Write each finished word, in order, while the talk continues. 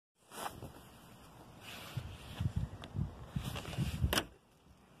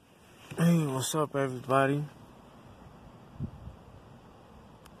Hey, what's up, everybody?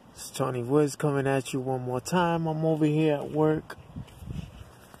 It's Tony Woods coming at you one more time. I'm over here at work.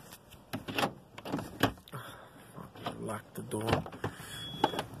 Lock the door.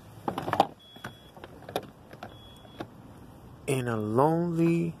 In a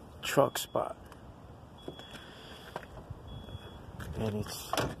lonely truck spot. And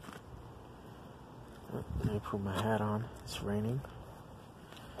it's... Let me put my hat on. It's raining.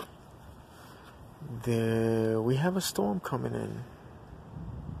 We have a storm coming in.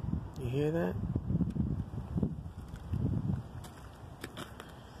 You hear that?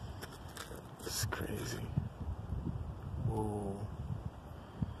 It's crazy. Whoa.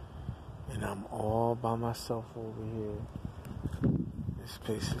 And I'm all by myself over here. This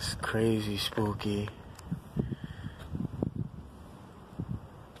place is crazy spooky.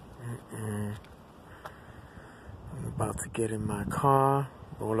 I'm about to get in my car,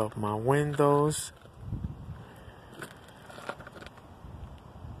 roll up my windows.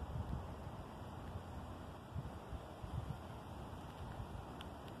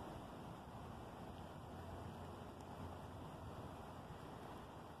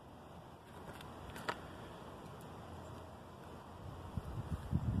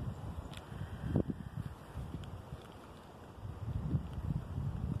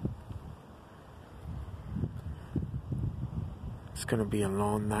 It's gonna be a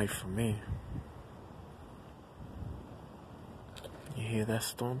long night for me. You hear that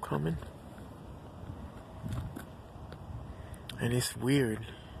storm coming? And it's weird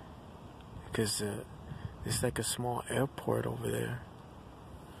because it's like a small airport over there.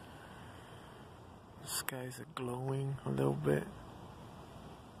 The skies are glowing a little bit.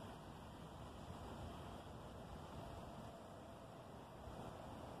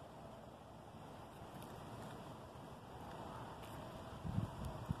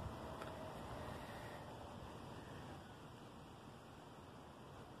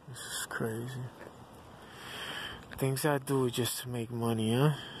 This is crazy. Things I do just to make money,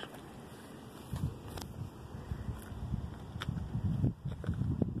 huh?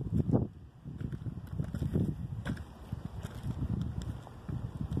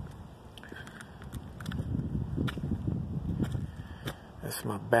 That's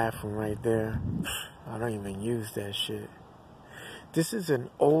my bathroom right there. I don't even use that shit. This is an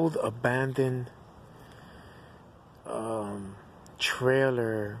old abandoned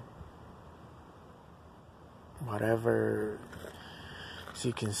trailer, whatever. As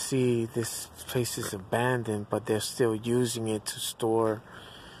you can see, this place is abandoned, but they're still using it to store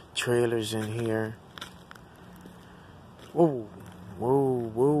trailers in here. Whoa, whoa,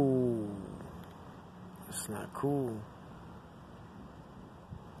 whoa. That's not cool.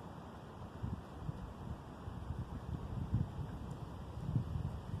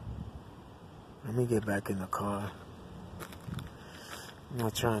 Let me get back in the car. I'm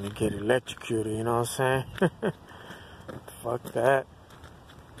not trying to get electrocuted, you know what I'm saying? Fuck that.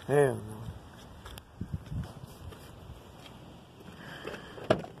 Hell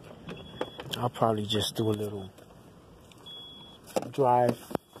no. I'll probably just do a little drive.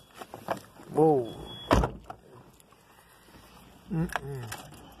 Whoa.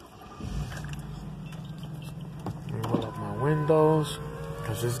 Roll up my windows,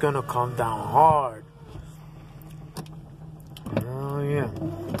 because it's gonna come down hard. Oh yeah.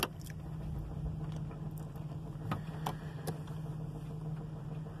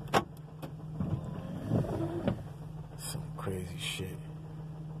 Some crazy shit.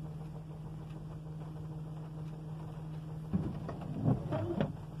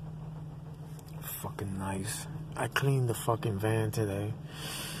 Fucking nice. I cleaned the fucking van today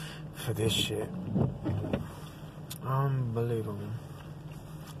for this shit. Unbelievable.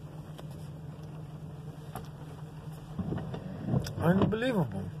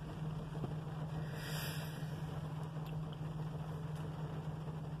 Unbelievable.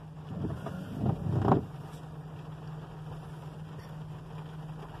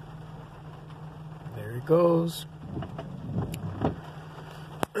 There he goes.